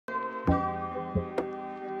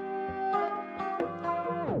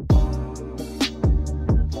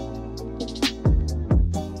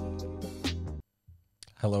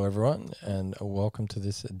Hello, everyone, and welcome to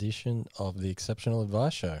this edition of the Exceptional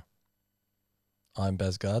Advice Show. I'm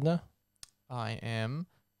Gardner. I am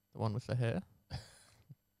the one with the hair.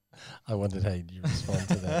 I wondered how you'd respond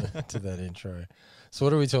to that to that intro. So,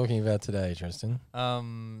 what are we talking about today, Tristin?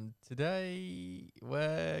 Today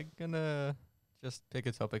we're gonna just pick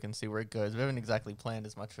a topic and see where it goes. We haven't exactly planned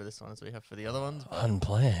as much for this one as we have for the other ones.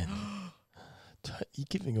 Unplanned. You're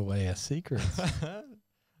giving away our secrets.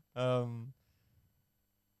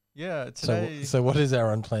 Yeah. Today. So what is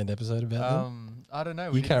our unplanned episode about? I don't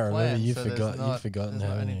know. You can't remember. Plan, You've forgotten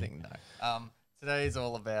how anything. No. Today's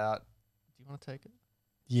all about. Do you want to take it?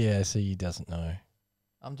 Yeah. So he doesn't know.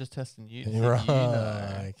 I'm just testing you. Right. You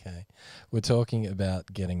know Okay. We're talking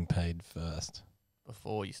about getting paid first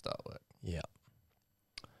before you start work. Yeah.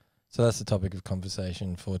 So that's the topic of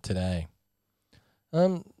conversation for today.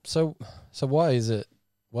 So why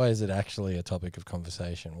is it actually a topic of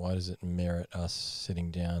conversation? Why does it merit us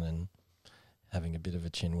sitting down and having a bit of a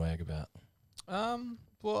chin wag about?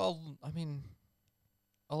 Well, I mean,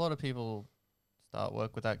 a lot of people start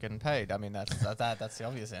work without getting paid. I mean, that's the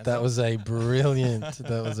obvious answer. That was a brilliant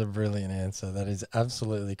answer. That is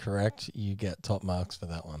absolutely correct. You get top marks for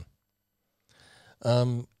that one.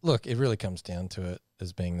 Look, it really comes down to it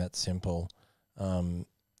as being that simple.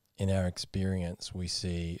 In our experience, we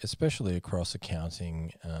see, especially across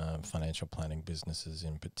accounting, financial planning businesses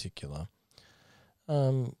in particular,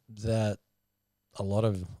 that a lot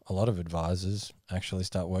of advisors actually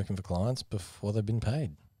start working for clients before they've been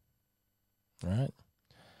paid. Right.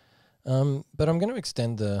 But I'm going to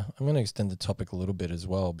extend the topic a little bit as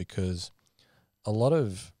well, because a lot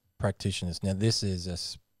of practitioners, now this is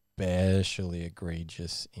especially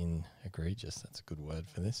egregious, that's a good word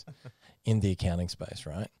for this, in the accounting space,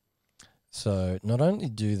 right? So not only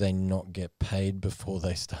do they not get paid before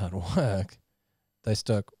they start work, they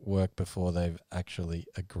start work before they've actually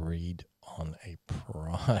agreed on a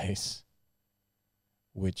price,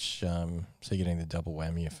 which, so you're getting the double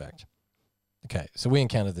whammy effect. Okay, so we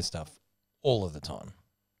encounter this stuff all of the time,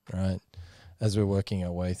 right? As we're working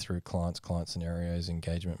our way through client scenarios,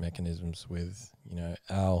 engagement mechanisms with,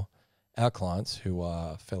 our clients who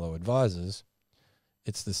are fellow advisors,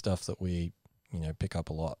 it's the stuff that we, pick up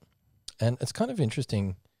a lot. And it's kind of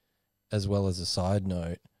interesting, as well as a side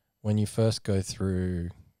note, when you first go through,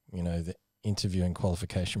 the interview and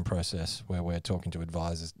qualification process where we're talking to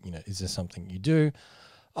advisors, is this something you do?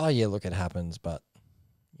 Oh, yeah, look, it happens, but,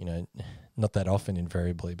 not that often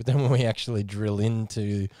invariably. But then when we actually drill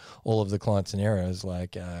into all of the client scenarios,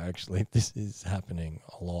 like, actually, this is happening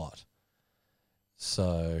a lot.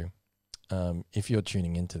 So if you're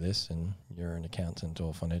tuning into this and you're an accountant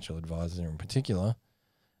or financial advisor in particular,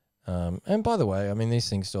 and by the way, I mean, these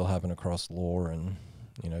things still happen across law and,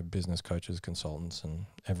 business coaches, consultants, and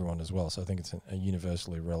everyone as well. So I think it's a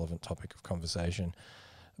universally relevant topic of conversation,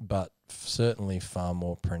 but certainly far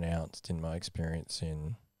more pronounced in my experience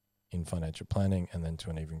in financial planning, and then to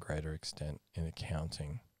an even greater extent in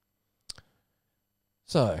accounting.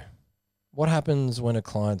 So what happens when a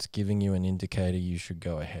client's giving you an indicator you should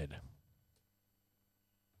go ahead?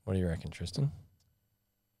 What do you reckon, Tristin?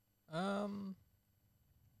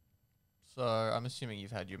 So I'm assuming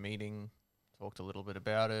you've had your meeting, talked a little bit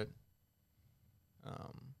about it,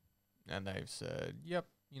 and they've said, "Yep,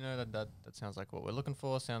 that sounds like what we're looking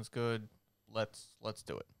for. Sounds good. Let's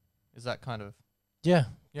do it." Is that kind of? Yeah,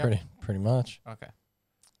 yep. pretty much. Okay.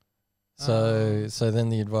 So then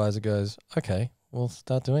the advisor goes, "Okay, we'll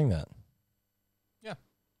start doing that." Yeah.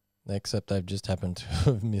 Except they've just happened to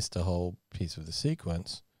have missed a whole piece of the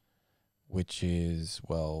sequence, which is,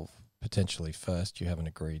 well, potentially first you haven't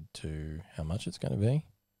agreed to how much it's going to be.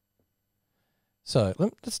 So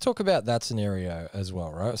let's talk about that scenario as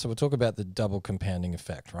well, right? So we'll talk about the double compounding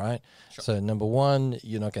effect, right? Sure. So number one,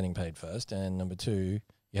 you're not getting paid first, and number two,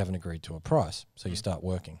 you haven't agreed to a price, so you start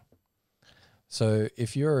working. So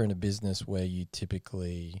if you're in a business where you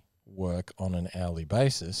typically work on an hourly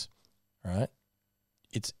basis, right,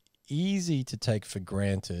 it's easy to take for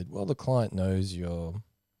granted, well, the client knows your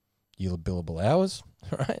billable hours,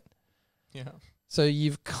 right? Yeah. So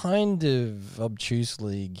you've kind of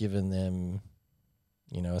obtusely given them,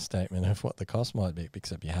 a statement of what the cost might be,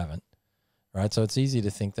 except you haven't, right? So it's easy to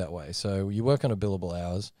think that way. So you work on a billable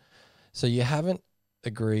hours, so you haven't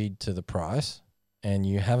agreed to the price and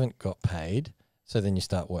you haven't got paid, so then you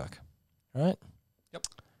start work, right? Yep.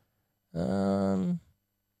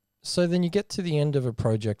 So then you get to the end of a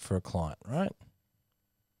project for a client, right?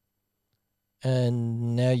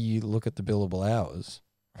 And now you look at the billable hours,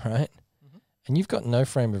 right? Mm-hmm. And you've got no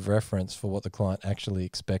frame of reference for what the client actually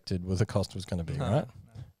expected what the cost was going to be, right? No.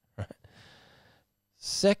 Right.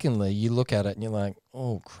 Secondly, you look at it and you're like,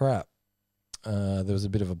 oh crap, there was a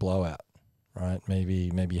bit of a blowout, right?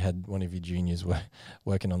 Maybe you had one of your juniors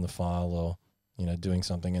working on the file, or doing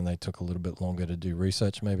something, and they took a little bit longer to do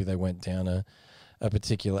research. Maybe they went down a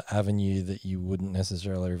particular avenue that you wouldn't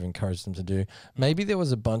necessarily have encouraged them to do. Maybe there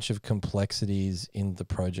was a bunch of complexities in the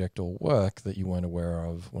project or work that you weren't aware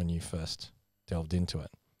of when you first delved into it.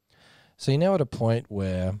 So you're now at a point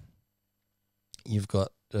where you've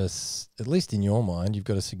got, at least in your mind, you've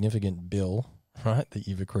got a significant bill, right, that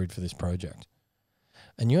you've accrued for this project.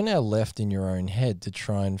 And you're now left in your own head to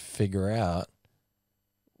try and figure out,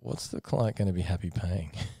 what's the client going to be happy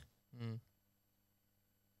paying?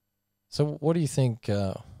 So what do you think,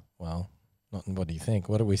 well, not what do you think,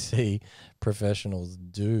 what do we see professionals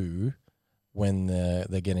do when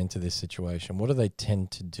they get into this situation? What do they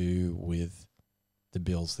tend to do with the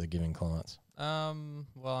bills they're giving clients? Well,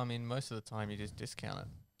 I mean, most of the time you just discount it.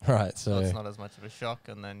 Right. So it's not as much of a shock,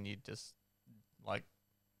 and then you just like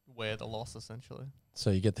wear the loss essentially. So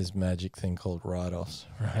you get this magic thing called write-offs,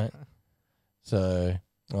 right? So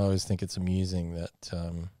I always think it's amusing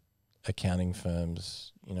that accounting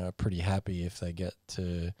firms, are pretty happy if they get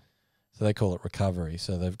to, so they call it recovery.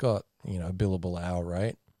 So they've got, a billable hour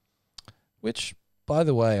rate, which, by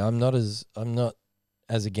the way, I'm not as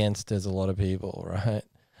against as a lot of people, right?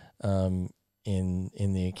 In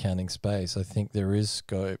the accounting space, I think there is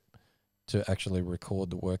scope to actually record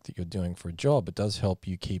the work that you're doing for a job. It does help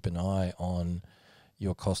you keep an eye on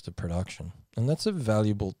your cost of production. And that's a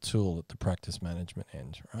valuable tool at the practice management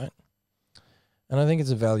end, right? And I think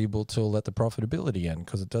it's a valuable tool at the profitability end,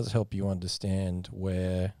 because it does help you understand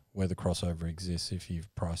where the crossover exists if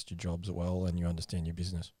you've priced your jobs well and you understand your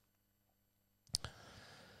business.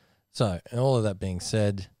 So, and all of that being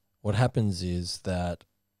said, what happens is that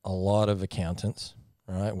a lot of accountants,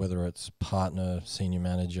 right, whether it's partner, senior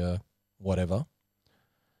manager, whatever,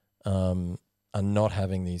 are not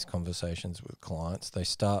having these conversations with clients. They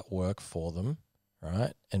start work for them,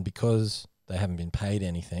 right? And because they haven't been paid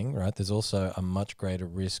anything, right, there's also a much greater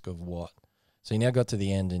risk of what? So you now got to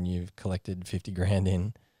the end and you've collected 50 grand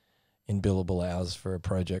in billable hours for a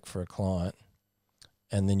project for a client,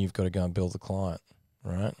 and then you've got to go and bill the client,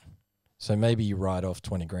 right? So maybe you write off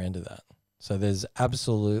 20 grand of that. So there's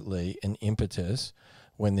absolutely an impetus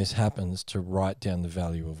when this happens to write down the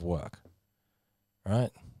value of work,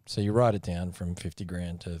 right? So you write it down from 50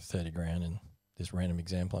 grand to 30 grand in this random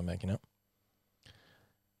example I'm making up.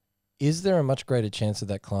 Is there a much greater chance that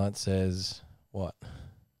that client says, what?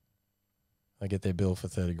 I get their bill for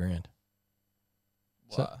 30 grand.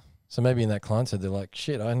 So maybe in that client said, they're like,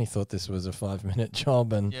 shit, I only thought this was a 5-minute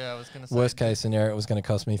job, and yeah, I was gonna say, worst case scenario, it was going to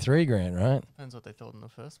cost me 3 grand, right? Depends what they thought in the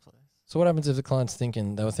first place. So what happens if the client's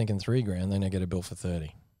thinking, they were thinking 3 grand, then they get a bill for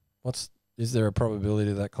 30? Is there a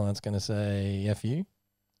probability that client's going to say F you?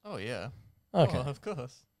 Oh, yeah. Okay. Oh, of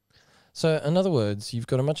course. So in other words, you've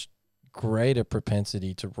got a much greater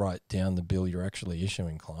propensity to write down the bill you're actually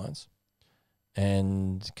issuing clients.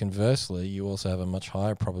 And conversely, you also have a much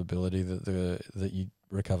higher probability that you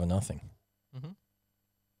recover nothing.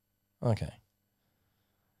 Mm-hmm. Okay.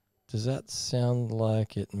 Does that sound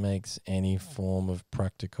like it makes any form of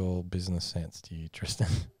practical business sense to you, Tristan?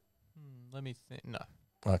 Let me think. No.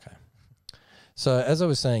 Okay. So as I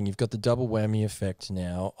was saying, you've got the double whammy effect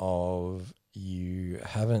now of you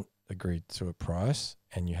haven't agreed to a price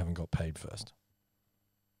and you haven't got paid first.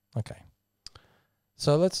 Okay.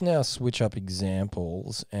 So let's now switch up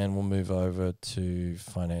examples and we'll move over to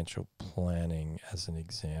financial planning as an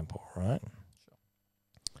example, right?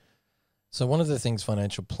 Sure. So one of the things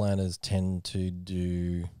financial planners tend to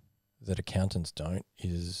do that accountants don't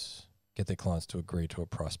is get their clients to agree to a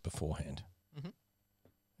price beforehand. Mm-hmm.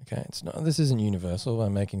 Okay, this isn't universal.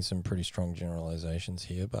 I'm making some pretty strong generalizations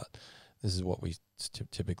here, but this is what we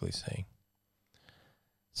typically see.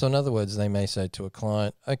 So in other words, they may say to a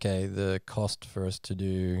client, okay, the cost for us to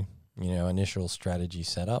do, initial strategy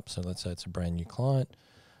setup, so let's say it's a brand new client,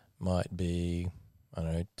 might be, I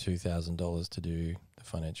don't know, $2,000 to do the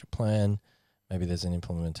financial plan. Maybe there's an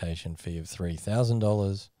implementation fee of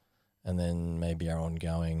 $3,000, and then maybe our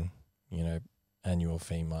ongoing, annual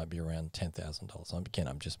fee might be around $10,000. Again,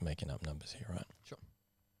 I'm just making up numbers here, right? Sure.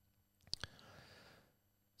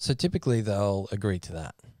 So typically they'll agree to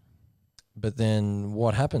that. But then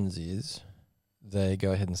what happens is they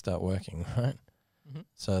go ahead and start working, right? Mm-hmm.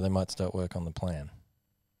 So they might start work on the plan.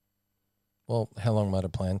 Well, how long might a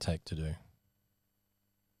plan take to do?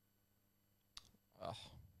 Oh,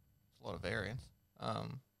 it's a lot of variance. I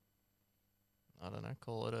don't know,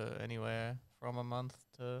 call it anywhere from a month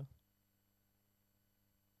to...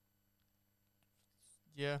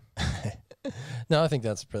 Yeah. No, I think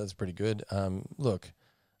that's pretty good. Look,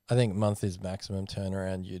 I think month is maximum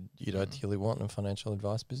turnaround you'd ideally want in a financial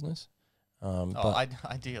advice business.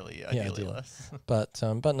 Ideally ideally. less. But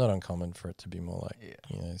not uncommon for it to be more like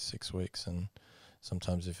 6 weeks. And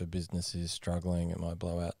sometimes if a business is struggling, it might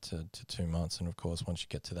blow out to 2 months. And of course, once you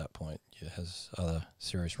get to that point, it has other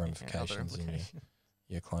serious ramifications in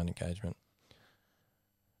your client engagement.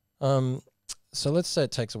 So let's say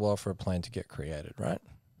it takes a while for a plan to get created, right?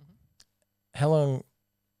 Mm-hmm. How long,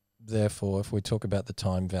 therefore, if we talk about the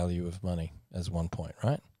time value of money as one point,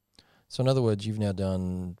 right? So in other words, you've now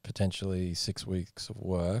done potentially 6 weeks of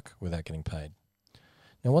work without getting paid.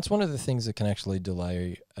 Now, what's one of the things that can actually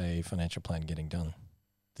delay a financial plan getting done?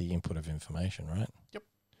 The input of information, right? Yep.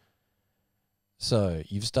 So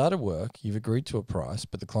you've started work, you've agreed to a price,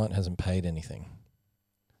 but the client hasn't paid anything.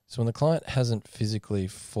 So when the client hasn't physically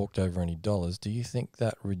forked over any dollars, do you think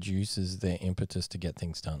that reduces their impetus to get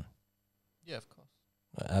things done? Yeah, of course.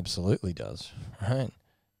 It absolutely does, right?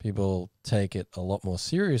 People take it a lot more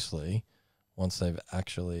seriously once they've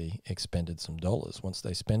actually expended some dollars. Once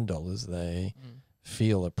they spend dollars, they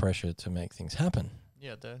feel a pressure to make things happen.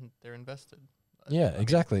 Yeah, they're invested. Yeah,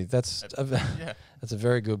 exactly. That's a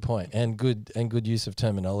very good point, and good use of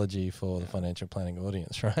terminology for the financial planning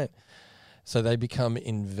audience, right? So they become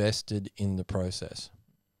invested in the process.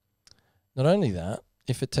 Not only that,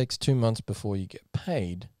 if it takes 2 months before you get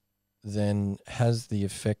paid, then has the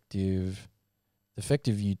effective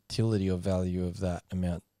utility or value of that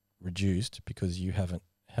amount reduced because you haven't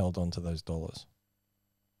held on to those dollars.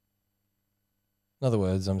 In other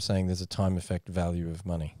words, I'm saying there's a time effect value of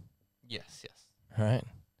money. Yes. Right?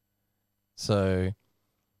 So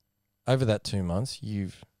over that 2 months,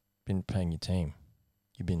 you've been paying your team.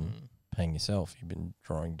 You've been paying yourself. You've been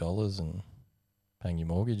drawing dollars and paying your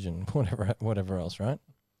mortgage and whatever else, right?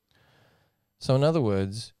 So in other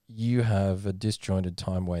words, you have a disjointed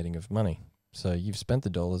time weighting of money. So you've spent the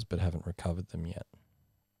dollars but haven't recovered them yet.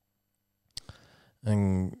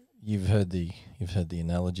 And you've heard the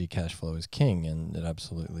analogy cash flow is king, and it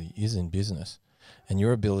absolutely is in business. And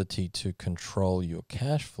your ability to control your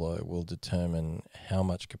cash flow will determine how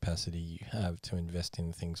much capacity you have to invest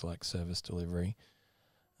in things like service delivery.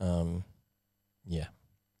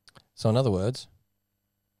 So in other words,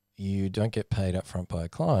 you don't get paid up front by a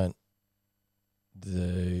client,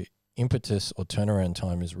 the impetus or turnaround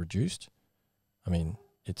time is reduced. I mean,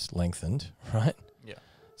 it's lengthened, right? Yeah.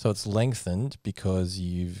 So it's lengthened because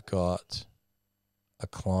you've got a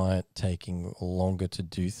client taking longer to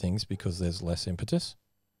do things because there's less impetus.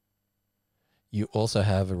 You also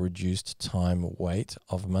have a reduced time weight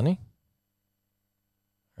of money,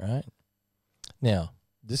 right? Now,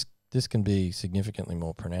 this can be significantly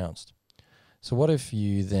more pronounced. So what if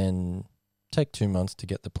you then take 2 months to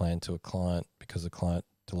get the plan to a client because the client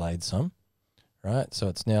delayed some, right? So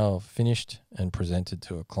it's now finished and presented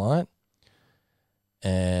to a client,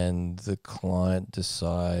 and the client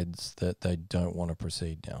decides that they don't want to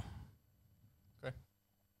proceed now. Okay.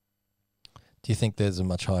 Do you think there's a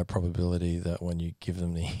much higher probability that when you give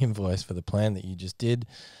them the invoice for the plan that you just did,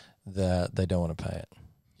 that they don't want to pay it?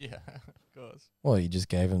 Yeah, of course. Well, you just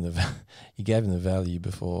gave them the value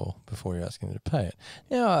before you're asking them to pay it.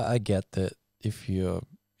 Now, I get that if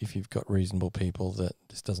you've got reasonable people, that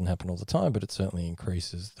this doesn't happen all the time, but it certainly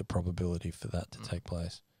increases the probability for that to take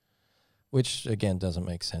place, which again doesn't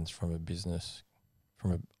make sense from a business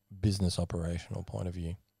operational point of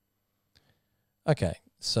view. Okay,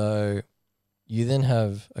 so you then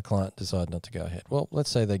have a client decide not to go ahead. Well, let's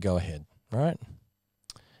say they go ahead, right?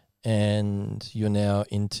 And you're now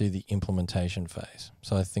into the implementation phase.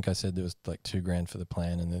 So I think I said there was like $2,000 for the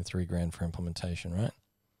plan and then $3,000 for implementation, right?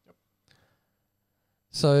 Yep.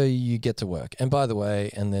 So you get to work. And by the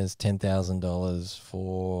way, and there's $10,000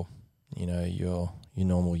 for, your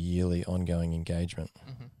normal yearly ongoing engagement.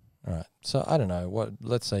 Mm-hmm. All right. So I don't know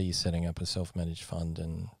let's say you're setting up a self-managed fund,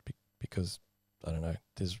 and because I don't know,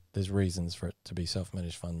 there's reasons for it to be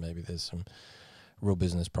self-managed fund. Maybe there's some real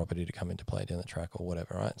business property to come into play down the track or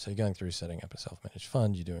whatever, right? So you're going through setting up a self-managed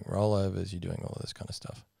fund, you're doing rollovers, you're doing all of this kind of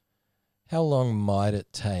stuff. How long might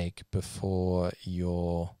it take before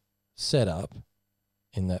your setup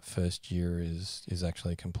in that first year is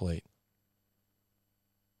actually complete?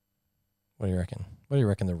 What do you reckon? What do you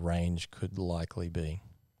reckon the range could likely be?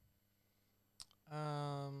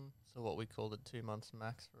 So what we called it 2 months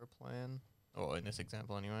max for a plan, or in this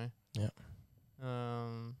example anyway. Yeah.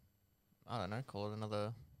 I don't know. Call it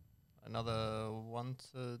another 1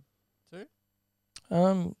 to 2.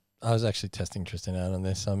 I was actually testing Tristin out on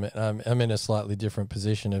this. I'm in a slightly different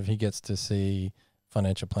position of he gets to see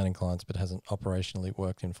financial planning clients, but hasn't operationally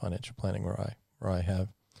worked in financial planning where I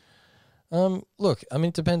have. Look, I mean,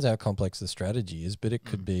 it depends how complex the strategy is, but it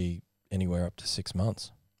could Mm. be anywhere up to 6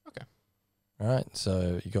 months. Okay. Right.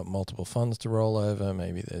 So you got multiple funds to roll over.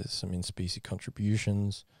 Maybe there's some in-specie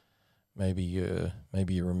contributions. Maybe you're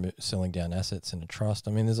selling down assets in a trust.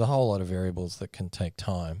 I mean, there's a whole lot of variables that can take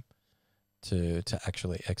time to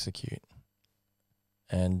actually execute.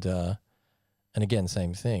 And again,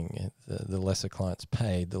 same thing. The lesser clients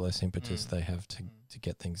paid, the less impetus they have to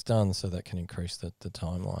get things done. So that can increase the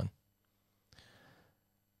timeline.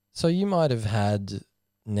 So you might have had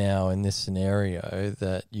now in this scenario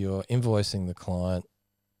that you're invoicing the client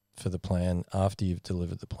for the plan after you've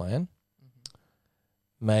delivered the plan.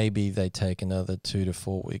 Maybe they take another 2 to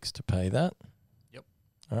 4 weeks to pay that. Yep.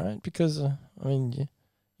 All right. Because, I mean, you're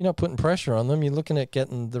not putting pressure on them. You're looking at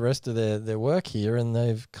getting the rest of their work here, and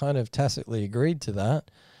they've kind of tacitly agreed to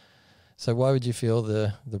that. So why would you feel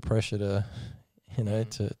the pressure to,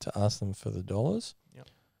 to ask them for the dollars? Yep.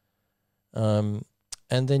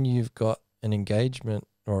 And then you've got an engagement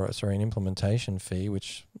an implementation fee,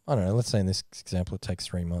 which, I don't know, let's say in this example, it takes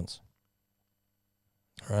 3 months.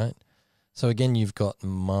 All right. So again, you've got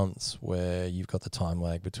months where you've got the time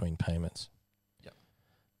lag between payments. Yep.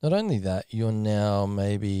 Not only that, you're now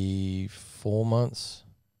maybe 4 months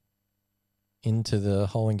into the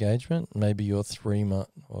whole engagement. Maybe you're 3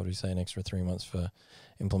 months, what do you say, an extra 3 months for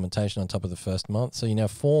implementation on top of the first month. So you're now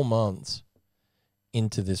 4 months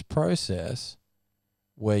into this process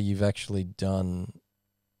where you've actually done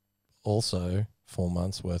also 4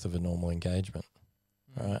 months worth of a normal engagement,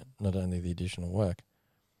 right? Not only the additional work.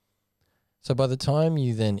 So by the time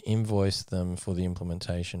you then invoice them for the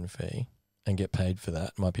implementation fee and get paid for that,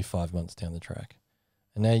 it might be 5 months down the track.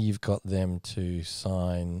 And now you've got them to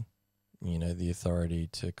sign, the authority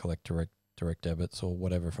to collect direct debits or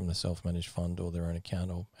whatever from the self-managed fund or their own account,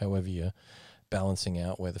 or however you're balancing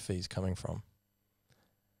out where the fee's coming from.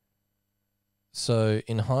 So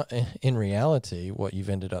in reality, what you've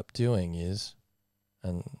ended up doing is,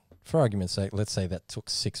 and for argument's sake, let's say that took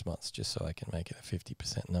 6 months, just so I can make it a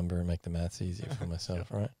 50% number and make the maths easier for myself,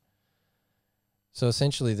 Sure. right? So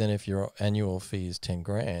essentially then if your annual fee is 10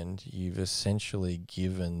 grand, you've essentially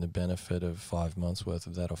given the benefit of 5 months worth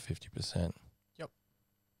of that, or 50%. Yep.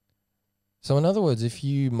 So in other words, if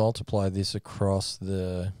you multiply this across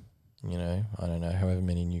the, I don't know, however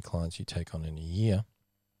many new clients you take on in a year,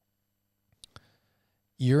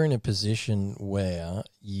 you're in a position where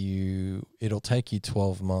it'll take you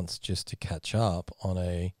 12 months just to catch up on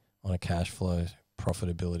a cash flow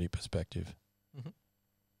profitability perspective. Mm-hmm.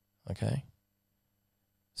 Okay.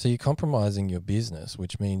 So you're compromising your business,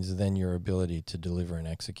 which means then your ability to deliver and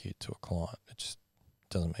execute to a client. It just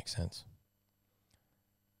doesn't make sense.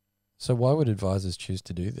 So why would advisors choose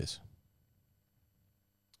to do this?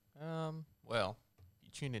 Well,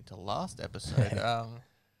 you tuned into last episode.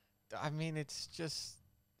 I mean, it's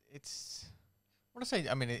I want to say,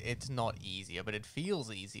 I mean, it's not easier, but it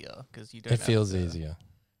feels easier because you don't. It feels easier.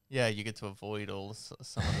 Yeah, you get to avoid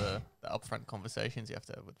some of the upfront conversations you have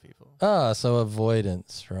to have with people. So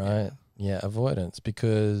avoidance, right? Yeah, avoidance,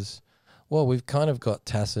 because, well, we've kind of got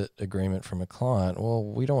tacit agreement from a client. Well,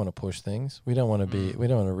 we don't want to push things. We don't want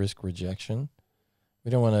to risk rejection.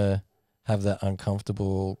 We don't want to have that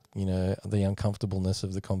uncomfortable, the uncomfortableness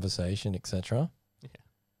of the conversation, etc. Yeah.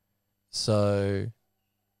 So,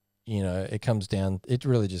 it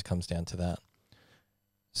really just comes down to that.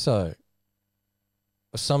 So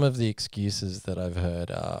some of the excuses that I've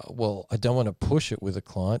heard are, well, I don't want to push it with a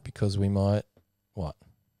client because we might, what?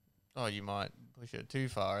 Oh, you might push it too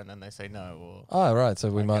far and then they say no. Or oh, right. So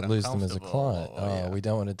we might get lose them as a client. yeah. We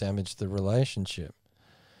don't want to damage the relationship.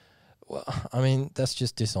 Well, I mean, that's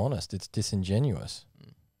just dishonest. It's disingenuous,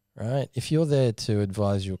 right? If you're there to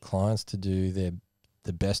advise your clients to do the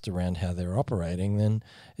best around how they're operating, then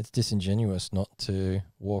it's disingenuous not to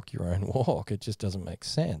walk your own walk. It just doesn't make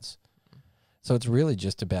sense. So it's really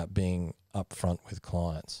just about being upfront with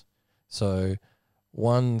clients. So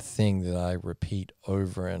one thing that I repeat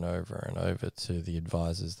over and over and over to the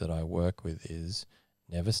advisors that I work with is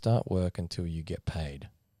never start work until you get paid.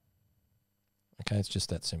 Okay, it's just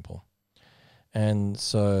that simple. And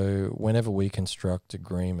so whenever we construct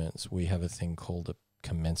agreements, we have a thing called a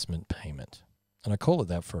commencement payment. And I call it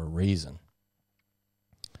that for a reason.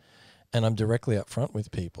 And I'm directly up front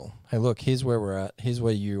with people. Hey, look, here's where we're at. Here's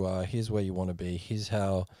where you are. Here's where you want to be. Here's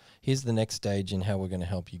the next stage and how we're going to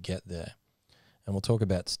help you get there. And we'll talk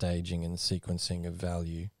about staging and sequencing of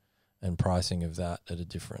value and pricing of that at a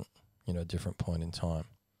different point in time.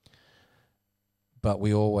 But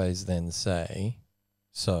we always then say,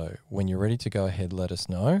 so when you're ready to go ahead, let us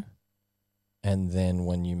know. And then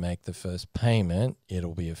when you make the first payment,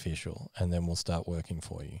 it'll be official. And then we'll start working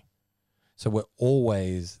for you. So we're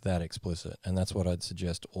always that explicit, and that's what I'd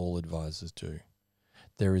suggest all advisors do.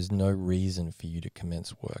 There is no reason for you to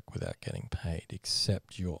commence work without getting paid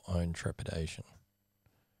except your own trepidation.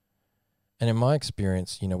 And in my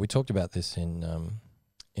experience, you know, we talked about this in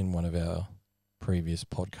one of our previous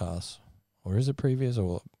podcasts, or is it previous,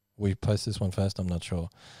 or we post this one first? I'm not sure.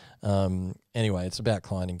 Anyway, it's about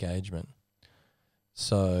client engagement.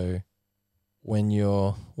 So when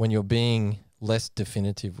you're being less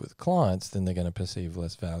definitive with clients, then they're going to perceive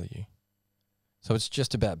less value. So it's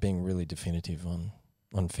just about being really definitive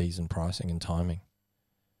on fees and pricing and timing.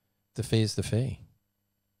 The fee is the fee.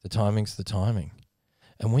 The timing's the timing.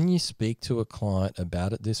 And when you speak to a client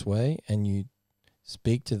about it this way and you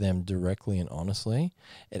speak to them directly and honestly,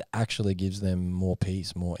 it actually gives them more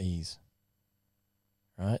peace, more ease.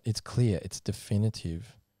 Right? It's clear, it's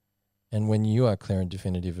definitive. And when you are clear and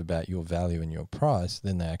definitive about your value and your price,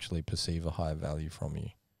 then they actually perceive a higher value from you.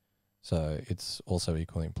 So it's also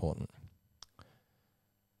equally important.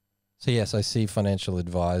 So yes, I see financial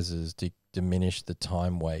advisors diminish the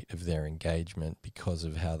time weight of their engagement because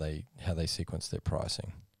of how they sequence their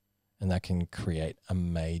pricing. And that can create a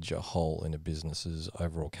major hole in a business's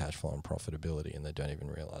overall cash flow and profitability, and they don't even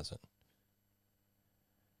realize it.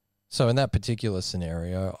 So in that particular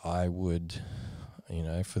scenario, I would, you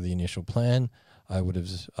know, for the initial plan, I would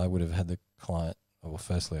have had the client, well,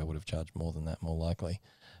 firstly, I would have charged more than that, more likely,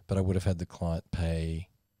 but I would have had the client pay,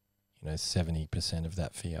 you know, 70% of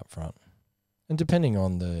that fee up front. And depending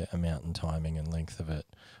on the amount and timing and length of it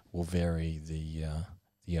will vary the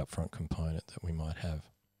upfront component that we might have.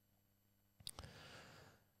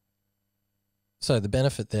 So the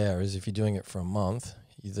benefit there is if you're doing it for a month,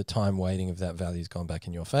 the time waiting of that value's gone back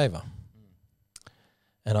in your favor.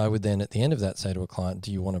 And I would then at the end of that say to a client,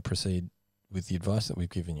 do you want to proceed with the advice that we've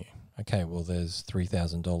given you? Okay, well, there's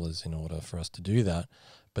 $3,000 in order for us to do that,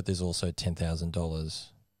 but there's also $10,000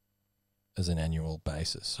 as an annual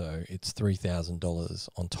basis. So it's $3,000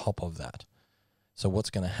 on top of that. So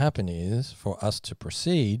what's going to happen is for us to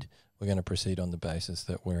proceed, we're going to proceed on the basis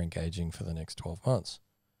that we're engaging for the next 12 months.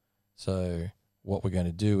 So what we're going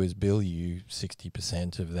to do is bill you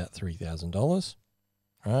 60% of that $3,000,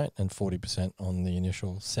 right? And 40% on the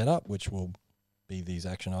initial setup, which will be these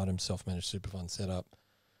action items, self-managed super fund setup,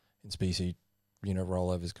 in specie, you know,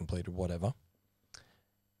 rollovers completed, whatever.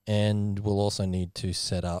 And we'll also need to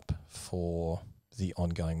set up for the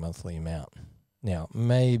ongoing monthly amount. Now,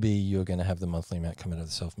 maybe you're going to have the monthly amount come out of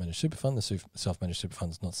the self-managed super fund. The self-managed super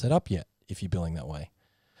fund's not set up yet if you're billing that way.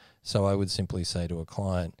 So I would simply say to a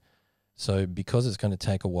client, so because it's going to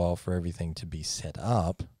take a while for everything to be set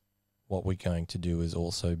up, what we're going to do is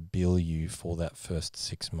also bill you for that first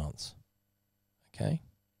 6 months. Okay?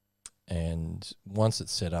 And once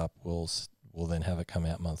it's set up, we'll then have it come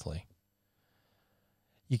out monthly.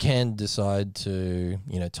 You can decide to,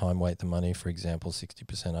 you know, time weight the money, for example, 60%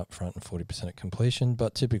 upfront and 40% at completion.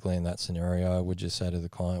 But typically in that scenario, I would just say to the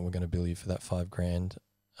client, we're going to bill you for that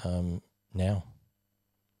 $5,000 now.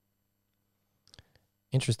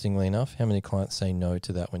 Interestingly enough, how many clients say no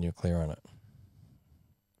to that when you're clear on it?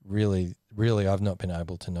 Really, I've not been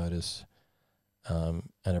able to notice an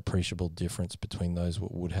appreciable difference between those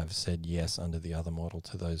that would have said yes under the other model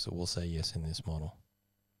to those that will say yes in this model.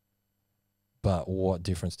 But what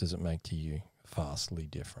difference does it make to you? Vastly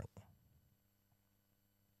different.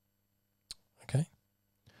 Okay.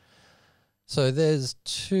 So there's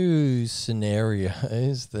two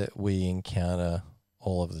scenarios that we encounter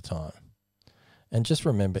all of the time. And just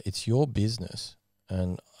remember, it's your business.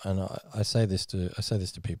 And I say this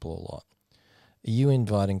to people a lot. Are you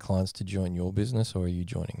inviting clients to join your business or are you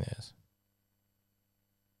joining theirs?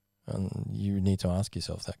 And you need to ask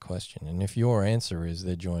yourself that question. And if your answer is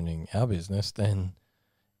they're joining our business, then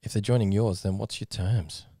if they're joining yours, then what's your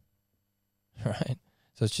terms? Right?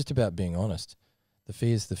 So it's just about being honest. The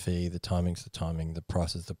fee is the fee, the timing's the timing, the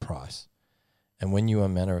price is the price. And when you are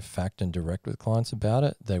matter of fact and direct with clients about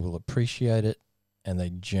it, they will appreciate it and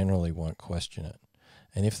they generally won't question it.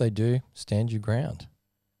 And if they do, stand your ground.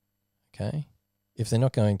 Okay? If they're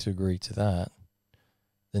not going to agree to that,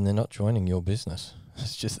 then they're not joining your business.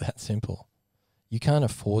 It's just that simple. You can't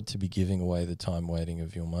afford to be giving away the time waiting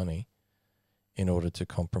of your money in order to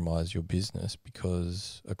compromise your business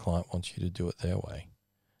because a client wants you to do it their way.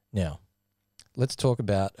 Now, let's talk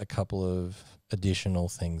about a couple of additional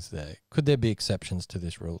things there. Could there be exceptions to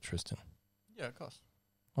this rule, Tristin? Yeah, of course.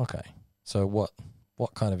 Okay. So what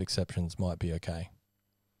kind of exceptions might be okay?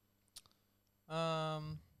 I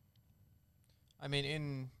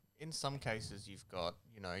mean, in some cases, you've got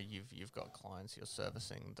clients you're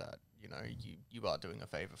servicing that you are doing a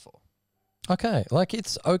favor for. Okay, like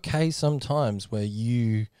it's okay sometimes where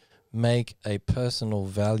you make a personal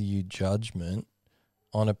value judgment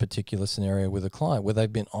on a particular scenario with a client where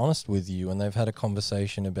they've been honest with you and they've had a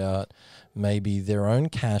conversation about maybe their own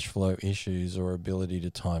cash flow issues or ability to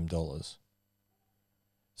time dollars.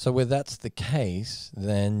 So where that's the case,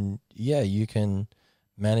 then yeah, you can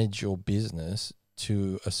manage your business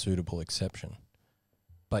to a suitable exception.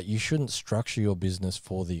 But you shouldn't structure your business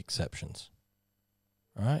for the exceptions.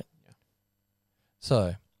 Right? Yeah.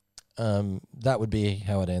 So that would be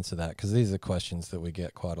how I'd answer that, because these are questions that we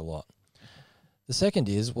get quite a lot. The second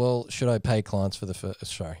is, well, should I pay clients for the first?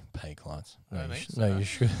 Sorry, pay clients. No, you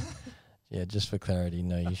should. Yeah, just for clarity,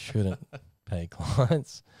 no, you shouldn't pay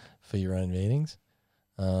clients for your own meetings.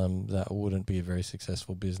 That wouldn't be a very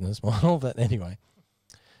successful business model. But anyway,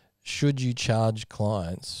 should you charge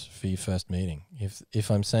clients for your first meeting? If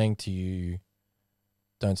I'm saying to you,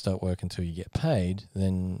 don't start work until you get paid,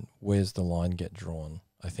 then where's the line get drawn,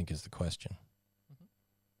 I think is the question. Mm-hmm.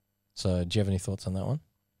 So do you have any thoughts on that one?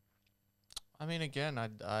 I mean, again,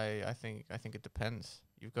 I think it depends.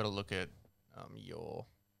 You've got to look at your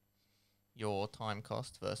time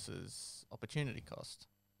cost versus opportunity cost.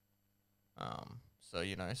 So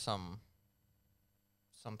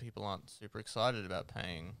some people aren't super excited about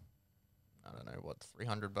paying, I don't know,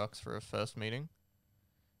 $300 for a first meeting.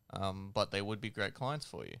 But they would be great clients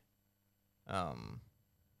for you.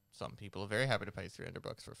 Some people are very happy to pay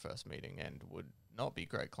 $300 for a first meeting and would not be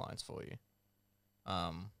great clients for you.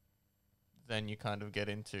 Then you kind of get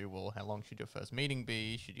into, well, how long should your first meeting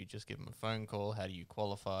be? Should you just give them a phone call? How do you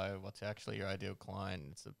qualify? What's actually your ideal client?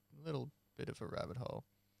 It's a little bit of a rabbit hole.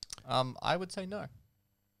 I would say no.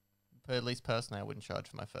 But at least personally, I wouldn't charge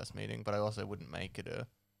for my first meeting, but I also wouldn't make it a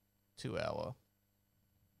 2-hour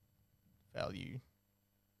value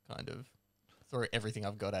kind of throw everything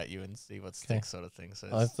I've got at you and see what sticks sort of thing. So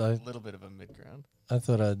it's a little bit of a mid-ground. I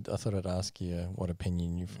thought I'd ask you what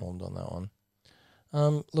opinion you formed on that one.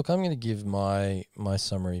 Look, I'm going to give my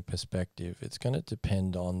summary perspective. It's going to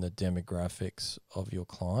depend on the demographics of your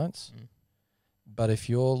clients. But if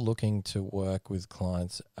you're looking to work with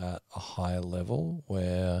clients at a higher level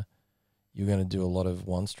where you're going to do a lot of,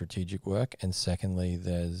 one, strategic work, and secondly,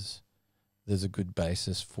 there's a good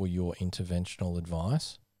basis for your interventional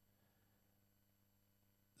advice,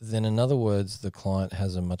 then in other words, the client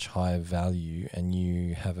has a much higher value and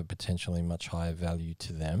you have a potentially much higher value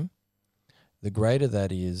to them. The greater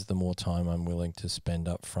that is, the more time I'm willing to spend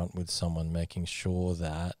up front with someone making sure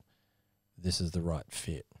that this is the right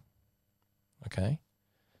fit. Okay?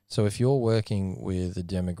 So if you're working with a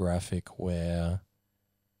demographic where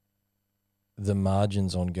the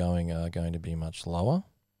margins ongoing are going to be much lower,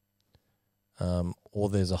 or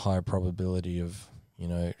there's a higher probability of,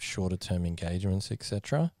 shorter term engagements,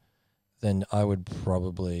 etc., then I would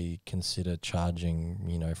probably consider charging,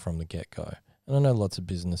 from the get-go. And I know lots of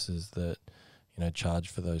businesses that charge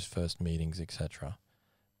for those first meetings, etc.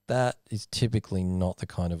 That is typically not the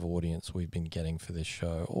kind of audience we've been getting for this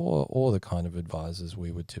show, or the kind of advisors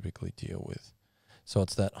we would typically deal with. So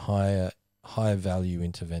it's that higher value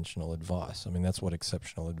interventional advice. I mean, that's what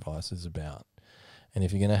exceptional advice is about. And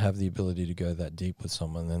if you're going to have the ability to go that deep with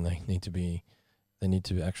someone, then they need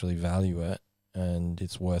to actually value it, and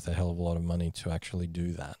it's worth a hell of a lot of money to actually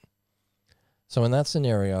do that. So in that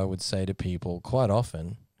scenario, I would say to people quite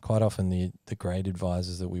often the great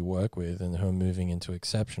advisors that we work with and who are moving into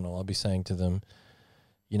exceptional, I'll be saying to them,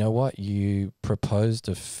 you know what, you proposed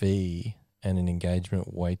a fee and an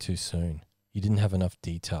engagement way too soon. You didn't have enough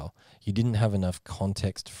detail. You didn't have enough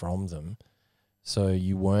context from them. So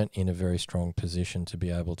you weren't in a very strong position to be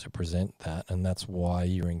able to present that, and that's why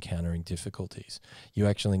you're encountering difficulties. You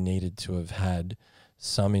actually needed to have had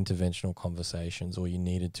some interventional conversations, or you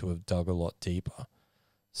needed to have dug a lot deeper.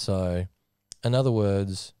 So in other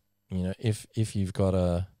words, if you've got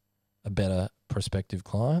a better prospective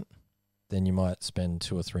client, then you might spend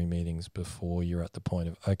 2 or 3 meetings before you're at the point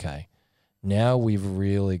of, okay, now we've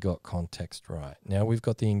really got context right. Now we've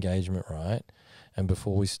got the engagement right. And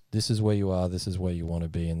this is where you are, this is where you want to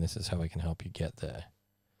be, and this is how we can help you get there.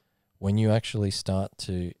 When you actually start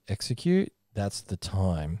to execute, that's the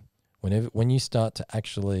time. When you start to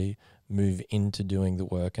actually move into doing the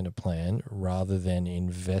work and a plan, rather than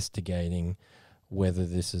investigating whether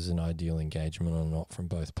this is an ideal engagement or not from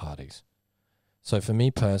both parties. So for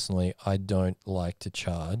me personally, I don't like to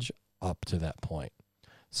charge up to that point.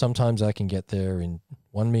 Sometimes I can get there in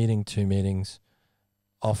 1 meeting, 2 meetings.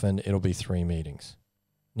 Often it'll be 3 meetings.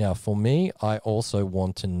 Now for me, I also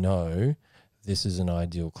want to know this is an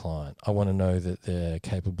ideal client. I want to know that they're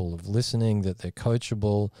capable of listening, that they're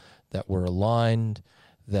coachable, that we're aligned,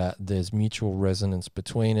 that there's mutual resonance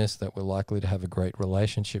between us, that we're likely to have a great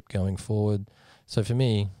relationship going forward. So for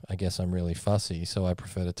me, I guess I'm really fussy, so I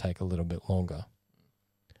prefer to take a little bit longer.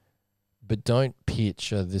 But don't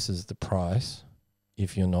pitch this is the price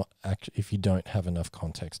if you're not if you don't have enough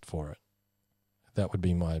context for it. That would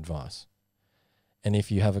be my advice. And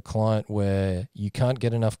if you have a client where you can't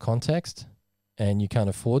get enough context and you can't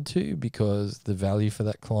afford to because the value for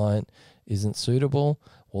that client isn't suitable,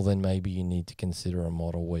 well, then maybe you need to consider a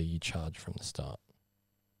model where you charge from the start.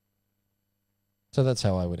 So that's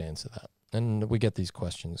how I would answer that. And we get these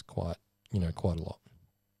questions quite a lot.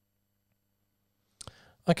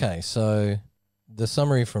 Okay, so the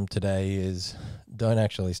summary from today is don't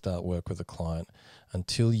actually start work with a client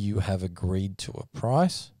until you have agreed to a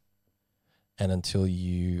price and until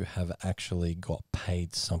you have actually got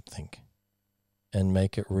paid something. And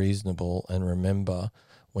make it reasonable, and remember,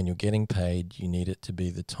 when you're getting paid, you need it to be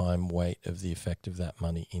the time weight of the effect of that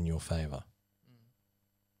money in your favor.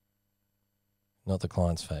 Not the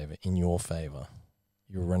client's favor, in your favor.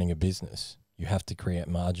 You're running a business. You have to create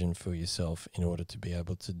margin for yourself in order to be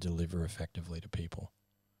able to deliver effectively to people.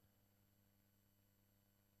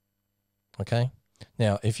 Okay?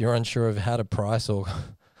 Now, if you're unsure of how to price or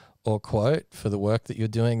quote for the work that you're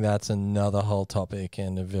doing, that's another whole topic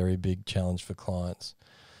and a very big challenge for clients.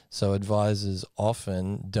 So advisors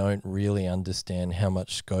often don't really understand how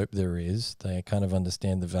much scope there is. They kind of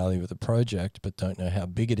understand the value of the project, but don't know how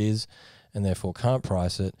big it is and therefore can't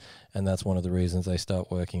price it. And that's one of the reasons they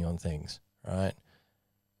start working on things, right?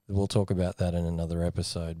 We'll talk about that in another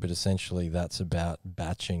episode, but essentially that's about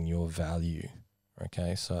batching your value.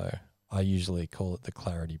 Okay, so I usually call it the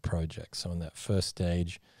clarity project. So in that first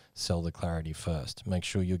stage, sell the clarity first. Make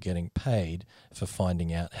sure you're getting paid for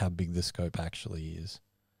finding out how big the scope actually is.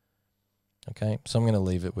 Okay, so I'm going to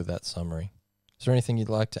leave it with that summary. Is there anything you'd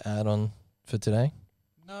like to add on for today?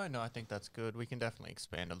 No, I think that's good. We can definitely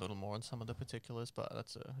expand a little more on some of the particulars, but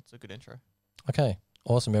that's a good intro. Okay,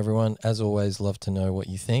 awesome, everyone. As always, love to know what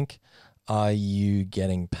you think. Are you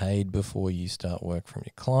getting paid before you start work from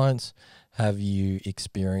your clients? Have you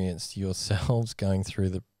experienced yourselves going through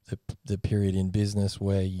the period in business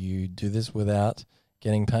where you do this without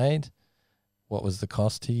getting paid? What was the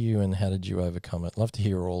cost to you and how did you overcome it? Love to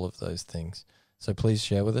hear all of those things. So please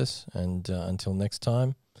share with us, and until next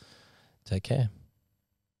time, take care.